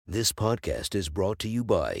This podcast is brought to you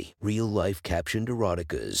by Real Life Captioned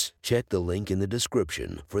Eroticas. Check the link in the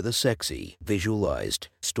description for the sexy, visualized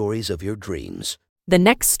stories of your dreams. The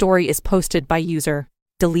next story is posted by user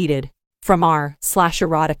deleted from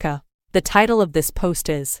r/erotica. The title of this post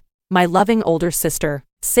is My Loving Older Sister.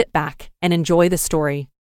 Sit back and enjoy the story.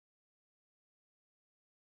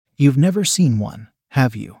 You've never seen one,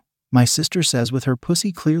 have you? My sister says with her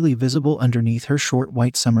pussy clearly visible underneath her short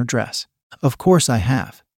white summer dress. Of course I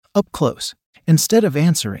have. Up close. Instead of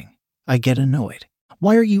answering, I get annoyed.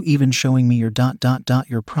 Why are you even showing me your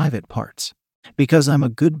your private parts? Because I'm a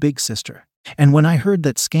good big sister. And when I heard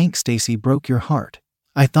that Skank Stacy broke your heart,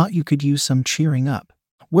 I thought you could use some cheering up.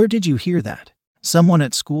 Where did you hear that? Someone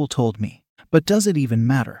at school told me. But does it even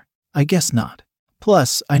matter? I guess not.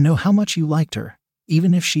 Plus, I know how much you liked her,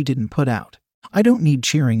 even if she didn't put out. I don't need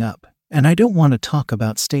cheering up, and I don't want to talk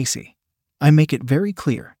about Stacy. I make it very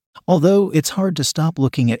clear. Although it's hard to stop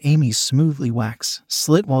looking at Amy's smoothly waxed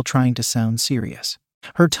slit while trying to sound serious.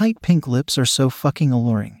 Her tight pink lips are so fucking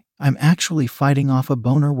alluring, I'm actually fighting off a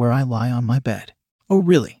boner where I lie on my bed. Oh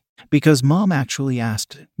really? Because Mom actually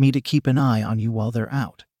asked me to keep an eye on you while they're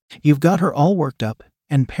out. You've got her all worked up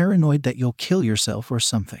and paranoid that you'll kill yourself or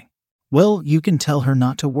something. Well, you can tell her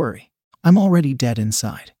not to worry. I'm already dead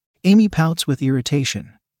inside. Amy pouts with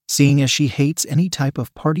irritation, seeing as she hates any type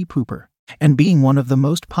of party pooper. And being one of the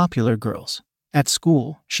most popular girls at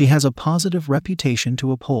school, she has a positive reputation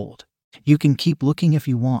to uphold. You can keep looking if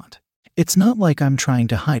you want. It's not like I'm trying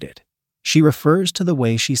to hide it. She refers to the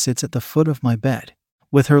way she sits at the foot of my bed.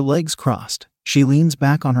 With her legs crossed, she leans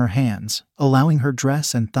back on her hands, allowing her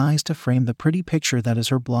dress and thighs to frame the pretty picture that is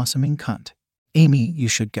her blossoming cunt. Amy, you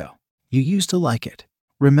should go. You used to like it.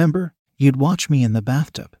 Remember, you'd watch me in the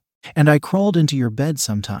bathtub. And I crawled into your bed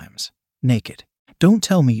sometimes, naked. Don't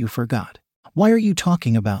tell me you forgot. Why are you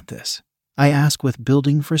talking about this? I ask with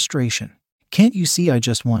building frustration. Can't you see I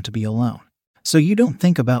just want to be alone? So you don't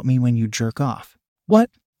think about me when you jerk off.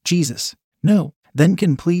 What? Jesus. No. Then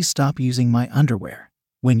can please stop using my underwear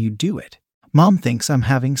when you do it. Mom thinks I'm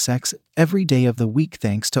having sex every day of the week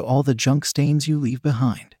thanks to all the junk stains you leave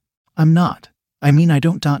behind. I'm not. I mean I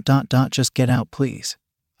don't just get out please.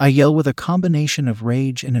 I yell with a combination of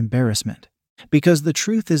rage and embarrassment. Because the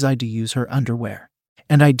truth is I do use her underwear.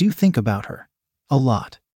 And I do think about her. A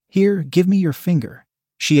lot. Here, give me your finger.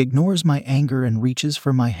 She ignores my anger and reaches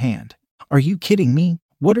for my hand. Are you kidding me?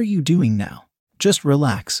 What are you doing now? Just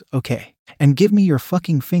relax, okay? And give me your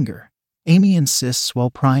fucking finger. Amy insists while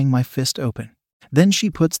prying my fist open. Then she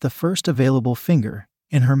puts the first available finger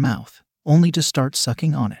in her mouth, only to start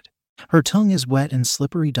sucking on it. Her tongue is wet and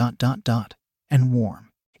slippery and warm.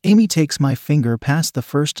 Amy takes my finger past the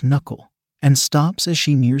first knuckle and stops as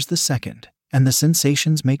she nears the second. And the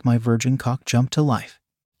sensations make my virgin cock jump to life.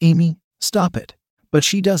 Amy, stop it. But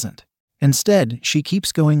she doesn't. Instead, she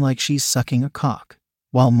keeps going like she's sucking a cock,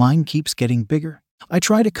 while mine keeps getting bigger. I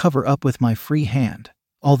try to cover up with my free hand,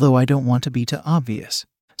 although I don't want to be too obvious.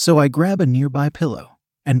 So I grab a nearby pillow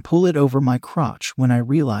and pull it over my crotch when I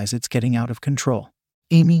realize it's getting out of control.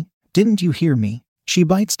 Amy, didn't you hear me? She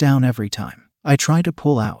bites down every time I try to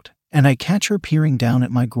pull out, and I catch her peering down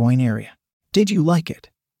at my groin area. Did you like it?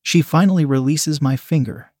 She finally releases my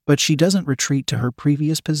finger, but she doesn't retreat to her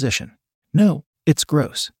previous position. No, it's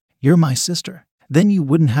gross. You're my sister. Then you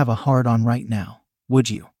wouldn't have a hard-on right now, would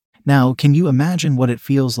you? Now, can you imagine what it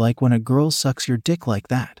feels like when a girl sucks your dick like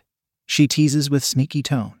that? She teases with sneaky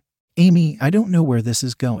tone. Amy, I don't know where this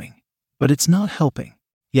is going, but it's not helping.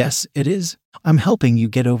 Yes, it is. I'm helping you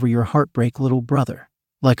get over your heartbreak, little brother,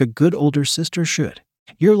 like a good older sister should.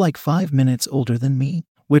 You're like 5 minutes older than me,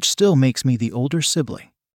 which still makes me the older sibling.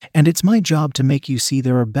 And it's my job to make you see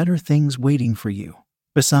there are better things waiting for you,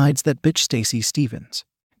 besides that bitch Stacy Stevens.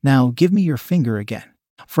 Now give me your finger again.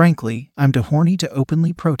 Frankly, I'm too horny to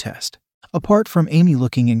openly protest. Apart from Amy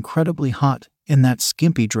looking incredibly hot in that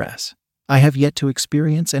skimpy dress, I have yet to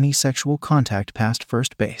experience any sexual contact past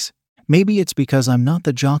first base. Maybe it's because I'm not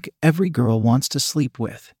the jock every girl wants to sleep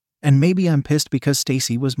with. And maybe I'm pissed because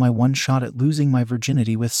Stacy was my one shot at losing my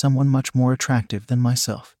virginity with someone much more attractive than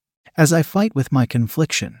myself. As I fight with my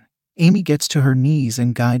confliction, Amy gets to her knees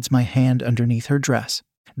and guides my hand underneath her dress.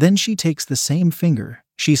 Then she takes the same finger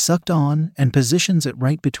she sucked on and positions it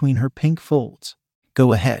right between her pink folds.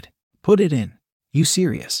 Go ahead. Put it in. You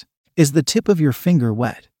serious? Is the tip of your finger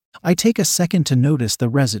wet? I take a second to notice the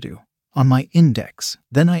residue on my index,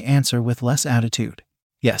 then I answer with less attitude.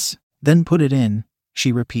 Yes. Then put it in,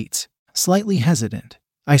 she repeats, slightly hesitant.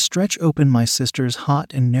 I stretch open my sister's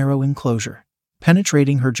hot and narrow enclosure,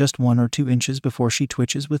 penetrating her just 1 or 2 inches before she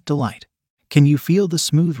twitches with delight. Can you feel the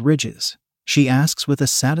smooth ridges? She asks with a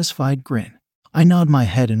satisfied grin. I nod my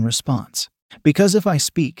head in response. Because if I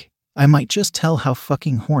speak, I might just tell how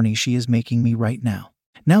fucking horny she is making me right now.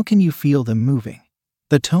 Now can you feel them moving?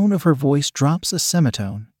 The tone of her voice drops a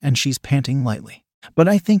semitone and she's panting lightly. But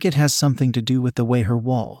I think it has something to do with the way her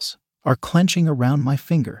walls are clenching around my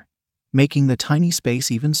finger, making the tiny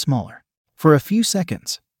space even smaller. For a few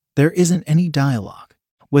seconds, there isn't any dialogue.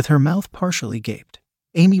 With her mouth partially gaped,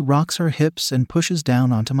 Amy rocks her hips and pushes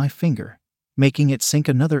down onto my finger, making it sink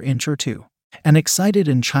another inch or two. An excited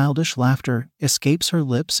and childish laughter escapes her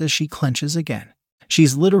lips as she clenches again.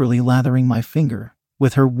 She's literally lathering my finger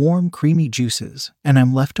with her warm, creamy juices, and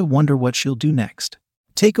I'm left to wonder what she'll do next.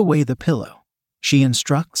 Take away the pillow, she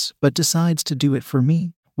instructs, but decides to do it for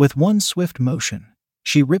me. With one swift motion,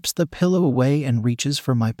 she rips the pillow away and reaches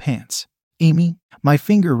for my pants. Amy, my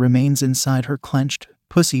finger remains inside her clenched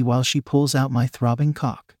pussy while she pulls out my throbbing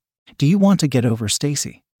cock. Do you want to get over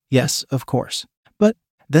Stacy? Yes, of course. But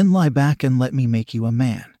then lie back and let me make you a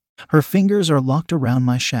man. Her fingers are locked around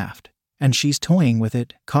my shaft, and she's toying with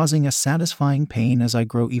it, causing a satisfying pain as I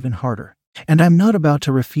grow even harder. And I'm not about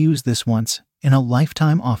to refuse this once in a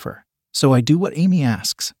lifetime offer, so I do what Amy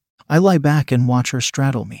asks. I lie back and watch her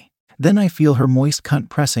straddle me. Then I feel her moist cunt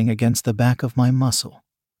pressing against the back of my muscle,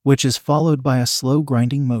 which is followed by a slow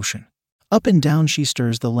grinding motion. Up and down she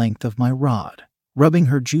stirs the length of my rod, rubbing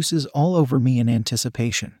her juices all over me in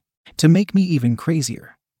anticipation. To make me even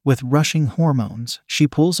crazier, with rushing hormones, she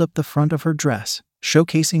pulls up the front of her dress,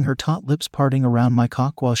 showcasing her taut lips parting around my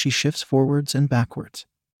cock while she shifts forwards and backwards.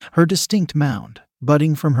 Her distinct mound,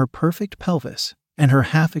 budding from her perfect pelvis, and her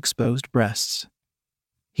half-exposed breasts,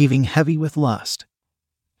 heaving heavy with lust.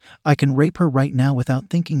 I can rape her right now without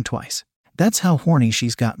thinking twice. That's how horny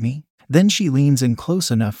she's got me. Then she leans in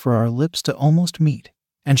close enough for our lips to almost meet,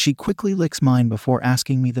 and she quickly licks mine before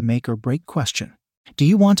asking me the make-or-break question. Do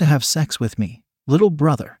you want to have sex with me, little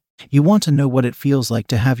brother? You want to know what it feels like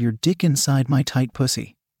to have your dick inside my tight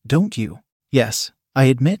pussy, don't you? Yes, I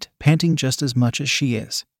admit, panting just as much as she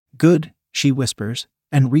is. Good, she whispers,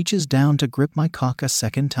 and reaches down to grip my cock a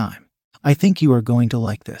second time. I think you are going to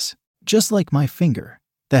like this. Just like my finger,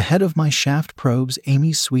 the head of my shaft probes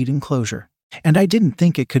Amy's sweet enclosure, and I didn't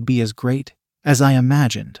think it could be as great as I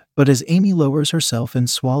imagined, but as Amy lowers herself and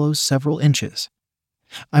swallows several inches,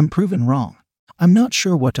 I'm proven wrong. I'm not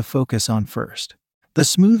sure what to focus on first. The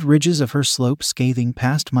smooth ridges of her slope scathing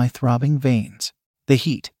past my throbbing veins, the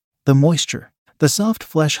heat, the moisture, the soft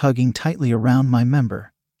flesh hugging tightly around my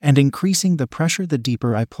member, and increasing the pressure the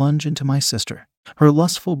deeper I plunge into my sister, her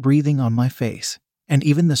lustful breathing on my face, and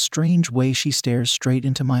even the strange way she stares straight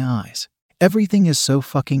into my eyes. Everything is so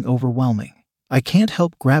fucking overwhelming. I can't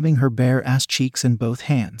help grabbing her bare ass cheeks in both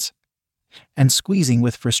hands and squeezing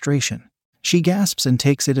with frustration. She gasps and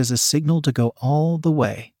takes it as a signal to go all the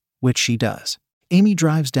way, which she does. Amy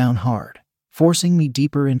drives down hard, forcing me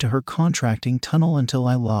deeper into her contracting tunnel until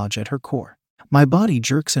I lodge at her core. My body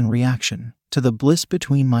jerks in reaction to the bliss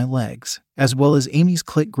between my legs, as well as Amy's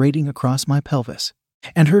clit grating across my pelvis,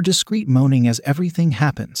 and her discreet moaning as everything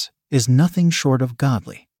happens is nothing short of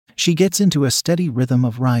godly. She gets into a steady rhythm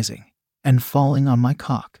of rising and falling on my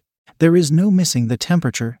cock. There is no missing the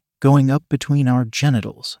temperature going up between our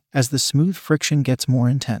genitals as the smooth friction gets more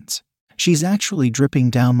intense. She's actually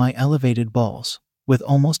dripping down my elevated balls with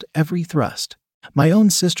almost every thrust. My own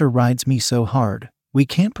sister rides me so hard, we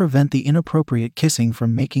can't prevent the inappropriate kissing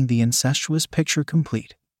from making the incestuous picture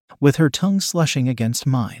complete. With her tongue slushing against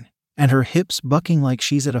mine, and her hips bucking like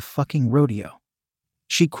she's at a fucking rodeo,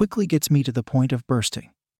 she quickly gets me to the point of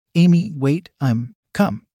bursting. Amy, wait,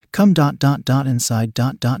 come inside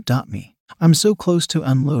me. I'm so close to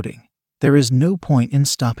unloading. There is no point in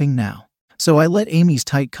stopping now. So I let Amy's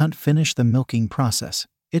tight cunt finish the milking process.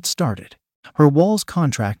 It started. Her walls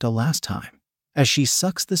contract a last time as she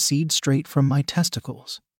sucks the seed straight from my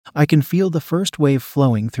testicles. I can feel the first wave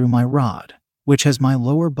flowing through my rod, which has my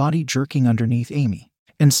lower body jerking underneath Amy.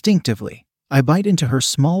 Instinctively, I bite into her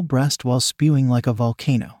small breast while spewing like a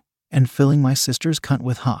volcano and filling my sister's cunt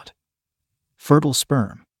with hot, fertile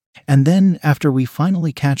sperm. And then, after we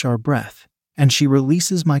finally catch our breath, and she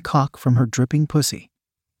releases my cock from her dripping pussy,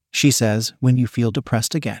 she says, when you feel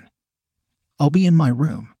depressed again, I'll be in my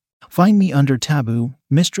room. Find me under Taboo,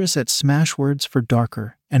 Mistress at Smashwords for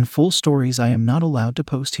darker and full stories I am not allowed to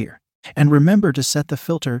post here. And remember to set the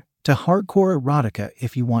filter to hardcore erotica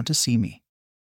if you want to see me.